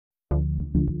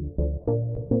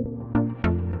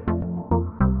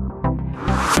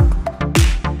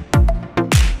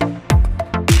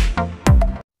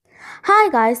Hi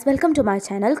guys, welcome to my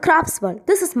channel Crafts World.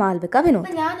 This is Malvika Vinod.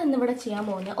 ഞാൻ ഇന്നിവിടെ ചെയ്യാൻ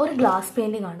പോകുന്ന ഒരു ഗ്ലാസ്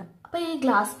പെയിന്റിംഗ് ആണ്. അപ്പോൾ ഈ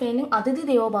ഗ്ലാസ് പെയിന്റിംഗ് അതിഥി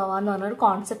ദേവോ ഭവ എന്ന് പറഞ്ഞ ഒരു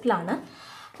കോൺസെപ്റ്റിലാണ്.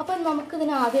 അപ്പോൾ നമുക്ക്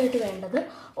ഇതിന് ആദ്യമായിട്ട് വേണ്ടത്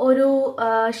ഒരു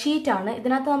ഷീറ്റ് ആണ്.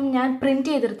 ഇതിനകത്ത് ഞാൻ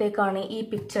പ്രിന്റ് ചെയ്തെടുത്തേക്കാണ് ഈ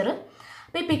പിക്ചർ.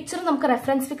 അപ്പോൾ ഈ പിക്ചർ നമുക്ക്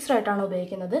റെഫറൻസ് പിക്ചർ ആയിട്ടാണ്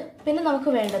ഉപയോഗിക്കുന്നത്. പിന്നെ നമുക്ക്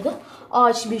വേണ്ടത്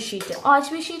OHB ഷീറ്റ്.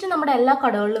 OHB ഷീറ്റ് നമ്മുടെ എല്ലാ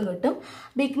കടകളിലും കിട്ടും.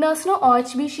 ബിഗിനേഴ്സിന്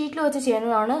OHB ഷീറ്റിൽ വെച്ച്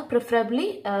ചെയ്യുന്നതാണ് പ്രിഫറബിളി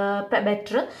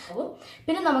ബെറ്റർ.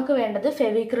 പിന്നെ നമുക്ക് വേണ്ടത്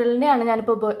ഫെവിക്രിലിൻ്റെ ആണ്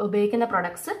ഞാനിപ്പോൾ ഉപയോഗിക്കുന്ന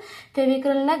പ്രൊഡക്ട്സ്.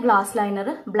 ഫെവിക്രിലിൻ്റെ ഗ്ലാസ് ലൈനർ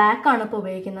ബ്ലാക്ക് ആണ് ഇപ്പോൾ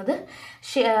ഉപയോഗിക്കുന്നത്,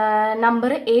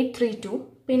 നമ്പർ 832.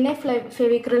 പിന്നെ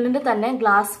ഫെവിക്രിലിൻ്റെ തന്നെ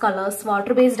ഗ്ലാസ് കളേഴ്സ്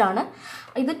വാട്ടർ ബേസ്ഡ് ആണ്.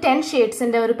 ഇത് 10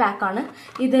 ഷെയ്ഡ്സിൻ്റെ ഒരു പാക്കാണ്.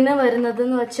 ഇതിന്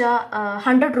വരുന്നതെന്ന് വെച്ചാൽ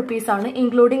 100 റുപ്പീസാണ്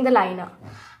ഇൻക്ലൂഡിങ് ദ ലൈനർ.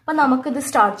 അപ്പം നമുക്കിത്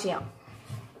സ്റ്റാർട്ട് ചെയ്യാം.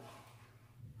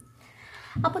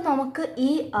 അപ്പോൾ നമുക്ക്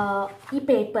ഈ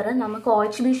പേപ്പർ നമുക്ക്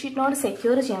OHB ഷീറ്റിനോട്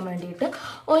സെക്യൂർ ചെയ്യാൻ വേണ്ടിയിട്ട്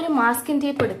ഒരു മാസ്കിംഗ്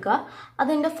ടേപ്പ് എടുക്കുക.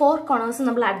 അതിൻ്റെ 4 കോർണേഴ്സ്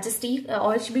നമ്മൾ അഡ്ജസ്റ്റ് ചെയ്യും.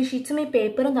 OHB ഷീറ്റ്സും ഈ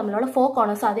പേപ്പറും തമ്മിലുള്ള 4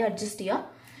 കോർണേഴ്സ് ആദ്യം അഡ്ജസ്റ്റ്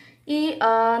ചെയ്യുക.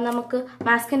 നമുക്ക്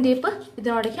മാസ്കിംഗ് ടേപ്പ്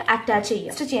ഇതിനോടേക്ക് അറ്റാച്ച്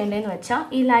ചെയ്യുക. ഫസ്റ്റ് ചെയ്യേണ്ടതെന്ന് വെച്ചാൽ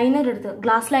ഈ ലൈനർ എടുത്ത്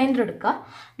ഗ്ലാസ് ലൈനർ എടുക്കുക.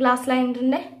 ഗ്ലാസ്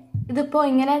ലൈനറിൻ്റെ ഇതിപ്പോൾ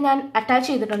ഇങ്ങനെ ഞാൻ അറ്റാച്ച്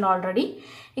ചെയ്തിട്ടുണ്ട് ഓൾറെഡി.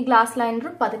 ഈ ഗ്ലാസ് ലൈനർ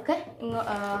പതുക്കെ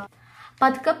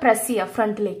പ്രസ് ചെയ്യുക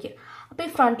ഫ്രണ്ടിലേക്ക്. അപ്പോൾ ഈ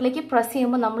ഫ്രണ്ടിലേക്ക് പ്രസ്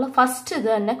ചെയ്യുമ്പോൾ നമ്മൾ ഫസ്റ്റ് ഇത്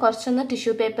തന്നെ കുറച്ചൊന്ന്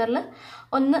ടിഷ്യൂ പേപ്പറിൽ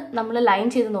ഒന്ന് നമ്മൾ ലൈൻ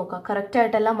ചെയ്ത് നോക്കുക,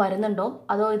 കറക്റ്റായിട്ടെല്ലാം വരുന്നുണ്ടോ,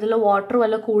 അതോ ഇതിൽ വാട്ടർ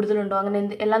വല്ല കൂടുതലുണ്ടോ, അങ്ങനെ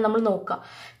എല്ലാം നമ്മൾ നോക്കുക.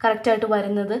 കറക്റ്റായിട്ട്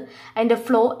വരുന്നത്, അതിൻ്റെ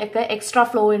ഫ്ലോ ഒക്കെ എക്സ്ട്രാ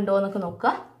ഫ്ലോ ഉണ്ടോ എന്നൊക്കെ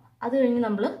നോക്കുക. അത് കഴിഞ്ഞ്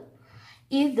നമ്മൾ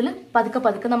ഇതിൽ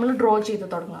പതുക്കെ നമ്മൾ ഡ്രോ ചെയ്ത്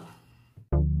തുടങ്ങാം.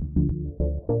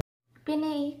 പിന്നെ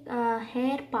ഈ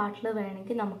ഹെയർ പാർട്ടിൽ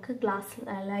വേണമെങ്കിൽ നമുക്ക് ഗ്ലാസ്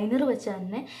ലൈനർ വെച്ച്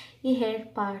തന്നെ ഈ ഹെയർ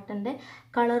പാർട്ടിൻ്റെ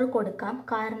കളർ കൊടുക്കാം.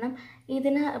 കാരണം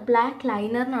ഇതിന് ബ്ലാക്ക്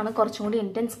ലൈനറിനാണ് കുറച്ചും കൂടി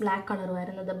ഇൻറ്റൻസ് ബ്ലാക്ക് കളർ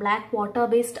വരുന്നത്. ബ്ലാക്ക് വാട്ടർ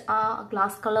ബേസ്ഡ് ആ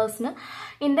ഗ്ലാസ് കളേഴ്സിന്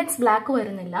ഇൻറ്റൻസ് ബ്ലാക്ക്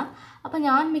വരുന്നില്ല. അപ്പോൾ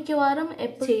ഞാൻ മിക്കവാറും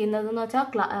എപ്പോൾ ചെയ്യുന്നതെന്ന് വെച്ചാൽ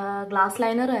ഗ്ലാസ്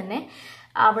ലൈനർ തന്നെ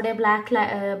അവിടെ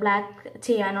ബ്ലാക്ക്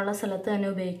ചെയ്യാനുള്ള സ്ഥലത്ത് തന്നെ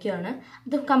ഉപയോഗിക്കുകയാണ്.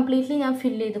 ഇത് കംപ്ലീറ്റ്ലി ഞാൻ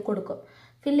ഫില്ല്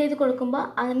ചെയ്ത് കൊടുക്കുമ്പോൾ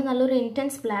അതിന് നല്ലൊരു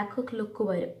ഇൻറ്റൻസ് ബ്ലാക്ക് ലുക്ക്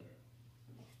വരും.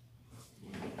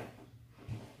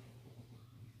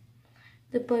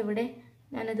 ഇതിപ്പോൾ ഇവിടെ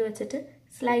ഞാനിത് വെച്ചിട്ട്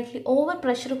സ്ലൈറ്റ്ലി ഓവർ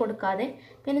പ്രഷർ കൊടുക്കാതെ,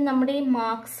 പിന്നെ നമ്മുടെ ഈ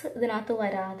മാർക്സ് ഇതിനകത്ത്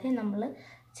വരാതെ നമ്മൾ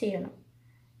ചെയ്യണം.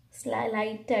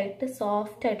 ലൈറ്റായിട്ട്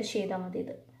സോഫ്റ്റായിട്ട് ചെയ്താൽ മതി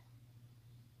ഇത്.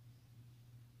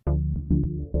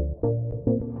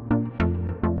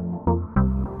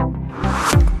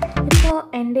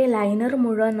 എൻ്റെ ലൈനർ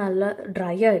മുഴുവൻ നല്ല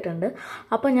ഡ്രൈ ആയിട്ടുണ്ട്.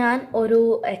 അപ്പോൾ ഞാൻ ഒരു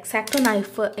എക്സാക്ട്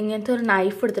നൈഫ്, ഇങ്ങനത്തെ ഒരു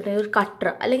നൈഫ് എടുത്തിട്ട് ഒരു കട്ടർ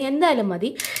അല്ലെങ്കിൽ എന്തായാലും മതി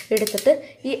എടുത്തിട്ട്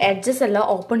ഈ എഡ്ജസ് എല്ലാം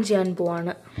ഓപ്പൺ ചെയ്യാൻ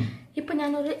പോവാണ്. ഇപ്പോൾ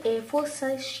ഞാനൊരു A4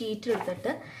 സൈസ് ഷീറ്റ്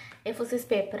എടുത്തിട്ട് A4 സൈസ്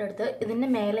പേപ്പർ എടുത്ത് ഇതിൻ്റെ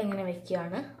മേലെ ഇങ്ങനെ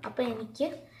വെക്കുകയാണ്. അപ്പോൾ എനിക്ക്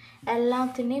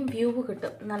എല്ലാത്തിൻ്റെയും വ്യൂ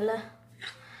കിട്ടും, നല്ല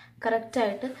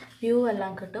കറക്റ്റായിട്ട് വ്യൂ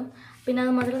എല്ലാം കിട്ടും. പിന്നെ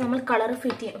അത് മാത്രമല്ല നമ്മൾ കളർ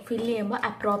ഫില്ല് ചെയ്യുമ്പോൾ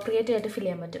അപ്രോപ്രിയേറ്റ് ആയിട്ട് ഫില്ല്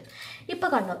ചെയ്യാൻ പറ്റും. ഇപ്പോൾ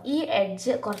കണ്ടോ, ഈ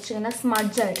എഡ്ജ് കുറച്ചിങ്ങനെ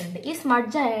സ്മഡ്ജ് ആയിട്ടുണ്ട്. ഈ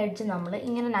സ്മഡ്ജ് ആയ എഡ്ജ് നമ്മൾ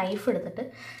ഇങ്ങനെ നൈഫ് എടുത്തിട്ട്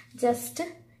ജസ്റ്റ്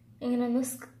ഇങ്ങനെ ഒന്ന്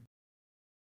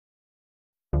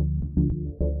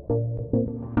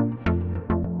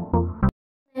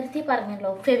നേരത്തെ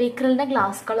പറഞ്ഞല്ലോ ഫെവിക്രിലിൻ്റെ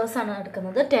ഗ്ലാസ് കളേഴ്സാണ്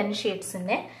എടുക്കുന്നത്, 10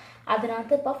 ഷെയ്ഡ്സിൻ്റെ.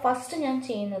 അതിനകത്ത് ഇപ്പോൾ ഫസ്റ്റ് ഞാൻ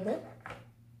ചെയ്യുന്നത്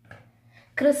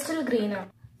ക്രിസ്റ്റൽ ഗ്രീനാണ്.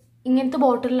 ഇങ്ങനത്തെ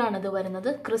ബോട്ടിലാണ് ഇത് വരുന്നത്,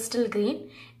 ക്രിസ്റ്റൽ ഗ്രീൻ,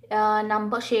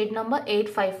 ഷെയ്ഡ് നമ്പർ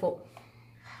 854.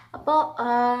 അപ്പോൾ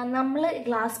നമ്മൾ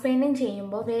ഗ്ലാസ് പെയിൻറ്റിങ്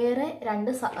ചെയ്യുമ്പോൾ വേറെ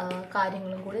 2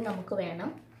 കാര്യങ്ങളും കൂടി നമുക്ക്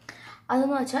വേണം.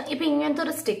 അതെന്ന് വെച്ചാൽ ഇപ്പോൾ ഇങ്ങനത്തെ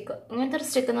ഒരു സ്റ്റിക്ക്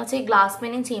എന്ന് വെച്ചാൽ ഈ ഗ്ലാസ്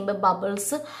പെയിൻറ്റിങ് ചെയ്യുമ്പോൾ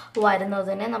ബബിൾസ്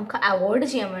വരുന്നതിനെ നമുക്ക് അവോയ്ഡ്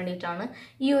ചെയ്യാൻ വേണ്ടിയിട്ടാണ്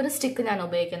ഈ ഒരു സ്റ്റിക്ക് ഞാൻ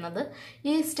ഉപയോഗിക്കുന്നത്.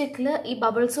 ഈ സ്റ്റിക്കിൽ ഈ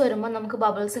ബബിൾസ് വരുമ്പോൾ നമുക്ക്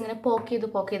ബബിൾസ് ഇങ്ങനെ പോക്ക്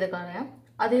ചെയ്ത് കളയാം.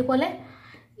 അതേപോലെ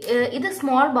ഇത്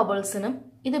സ്മോൾ ബബിൾസിനും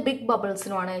ഇത് ബിഗ്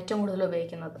ബബിൾസിനുമാണ് ഏറ്റവും കൂടുതൽ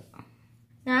ഉപയോഗിക്കുന്നത്.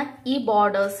 ഞാൻ ഈ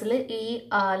ബോർഡേഴ്സിൽ ഈ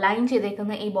ലൈൻ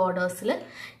ചെയ്തേക്കുന്ന ഈ ബോർഡേഴ്സിൽ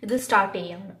ഇത് സ്റ്റാർട്ട്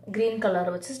ചെയ്യാണ്, ഗ്രീൻ കളർ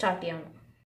വെച്ച് സ്റ്റാർട്ട് ചെയ്യാണ്.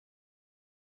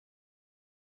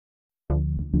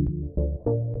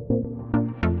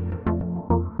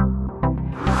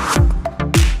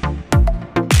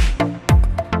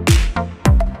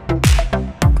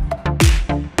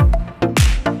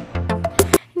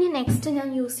 നെക്സ്റ്റ് ഞാൻ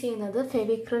യൂസ് ചെയ്യുന്നത്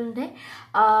ഫെവിക്രിലിൻ്റെ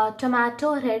ടൊമാറ്റോ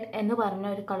റെഡ് എന്ന് പറഞ്ഞ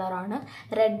ഒരു കളറാണ്.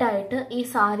 റെഡായിട്ട് ഈ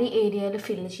സാരി ഏരിയയിൽ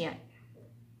ഫില്ല് ചെയ്യാൻ.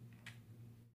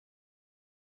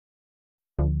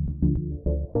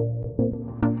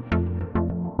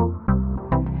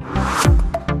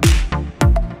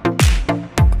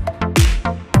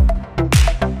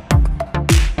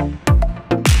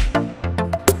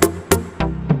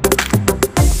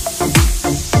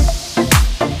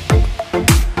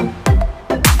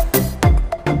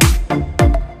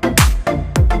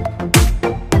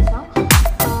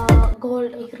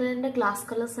 ഗ്ലാസ്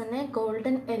കളേഴ്സ് തന്നെ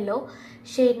ഗോൾഡൻ യെല്ലോ,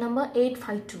 ഷെയ്ഡ് നമ്പർ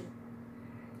 852.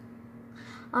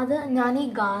 അത് ഞാൻ ഈ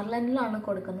ഗാർലൻഡിലാണ്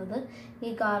കൊടുക്കുന്നത്. ഈ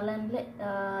ഗാർലൻഡിൽ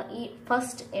ഈ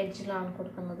ഫസ്റ്റ് എഡ്ജിലാണ്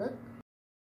കൊടുക്കുന്നത്.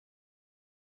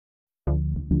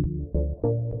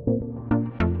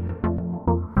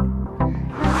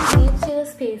 ലീവ് ചെയ്ത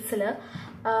സ്പേസിൽ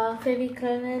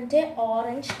ഫെവിക്രിലിൻ്റെ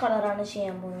ഓറഞ്ച് കളറാണ്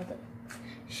ചെയ്യാൻ പോകുന്നത്.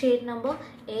 Shade number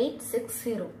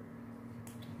 860.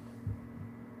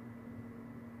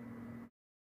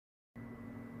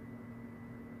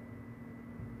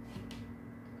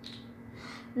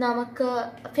 നമുക്ക്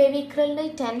ഫെവിക്രിലിൻ്റെ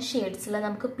 10 ഷെയ്ഡ്സിൽ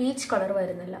നമുക്ക് പീച്ച് കളർ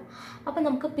വരുന്നില്ല. അപ്പം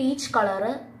നമുക്ക് പീച്ച്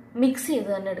കളറ് മിക്സ് ചെയ്ത്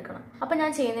തന്നെ എടുക്കണം. അപ്പം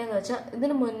ഞാൻ ചെയ്യുന്നതെന്ന് വെച്ചാൽ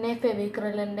ഇതിന് മുന്നേ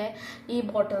ഫെവിക്രിലിൻ്റെ ഈ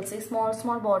ബോട്ടിൽസ്, ഈ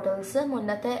സ്മോൾ ബോട്ടിൽസ്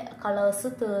മുന്നത്തെ കളേഴ്സ്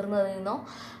തീർന്നതിന്നോ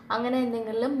അങ്ങനെ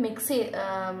എന്തെങ്കിലും മിക്സ്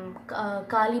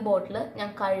കാലി ബോട്ടിൽ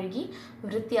ഞാൻ കഴുകി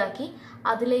വൃത്തിയാക്കി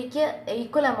അതിലേക്ക്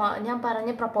ഈക്വൽ ഞാൻ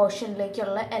പറഞ്ഞ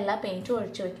പ്രപ്പോർഷനിലേക്കുള്ള എല്ലാ പെയിൻറ്റും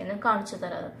ഒഴിച്ചു വയ്ക്കാൻ ഞാൻ കാണിച്ചു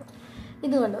തരാം.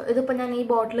 ഇതുകൊണ്ട് ഇതിപ്പോൾ ഞാൻ ഈ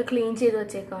ബോട്ടിൽ ക്ലീൻ ചെയ്ത്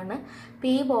വെച്ചേക്കാണ്. അപ്പോൾ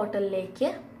ഈ ബോട്ടിലേക്ക്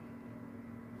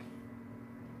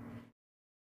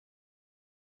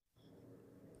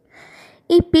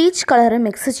ഈ പീച്ച് കളർ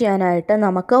മിക്സ് ചെയ്യാനായിട്ട്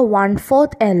നമുക്ക്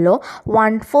 1/4 യെല്ലോ,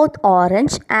 1/4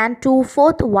 ഓറഞ്ച് ആൻഡ്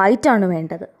 2/4 വൈറ്റ് ആണ്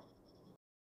വേണ്ടത്.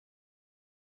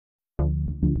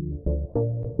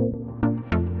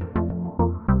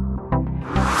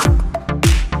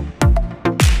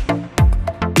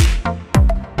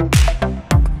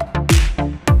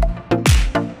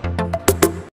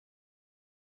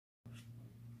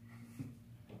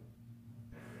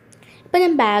 ഇപ്പം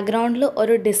ഞാൻ ബാക്ക്ഗ്രൗണ്ടിൽ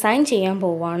ഒരു ഡിസൈൻ ചെയ്യാൻ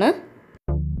പോവുകയാണ്.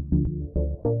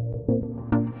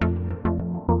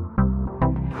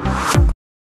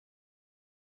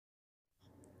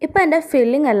 ഇപ്പോൾ എൻ്റെ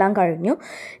ഫില്ലിംഗ് എല്ലാം കഴിഞ്ഞു.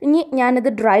 ഇനി ഞാനിത്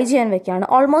ഡ്രൈ ചെയ്യാൻ വെക്കുകയാണ്.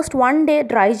 ഓൾമോസ്റ്റ് 1 ഡേ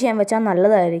ഡ്രൈ ചെയ്യാൻ വെച്ചാൽ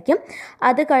നല്ലതായിരിക്കും.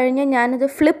 അത് കഴിഞ്ഞ് ഞാനിത്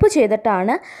ഫ്ലിപ്പ്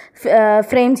ചെയ്തിട്ടാണ്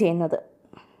ഫ്രെയിം ചെയ്യുന്നത്.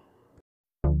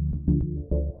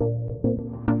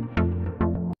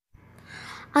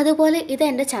 അതുപോലെ ഇത്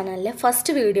എൻ്റെ ചാനലിലെ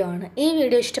ഫസ്റ്റ് വീഡിയോ ആണ്. ഈ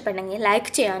വീഡിയോ ഇഷ്ടപ്പെട്ടെങ്കിൽ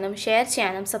ലൈക്ക് ചെയ്യാനും ഷെയർ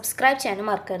ചെയ്യാനും സബ്സ്ക്രൈബ് ചെയ്യാനും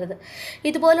മറക്കരുത്.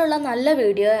 ഇതുപോലുള്ള നല്ല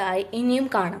വീഡിയോ ആയി ഇനിയും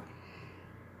കാണാം.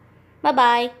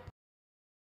 ബൈ.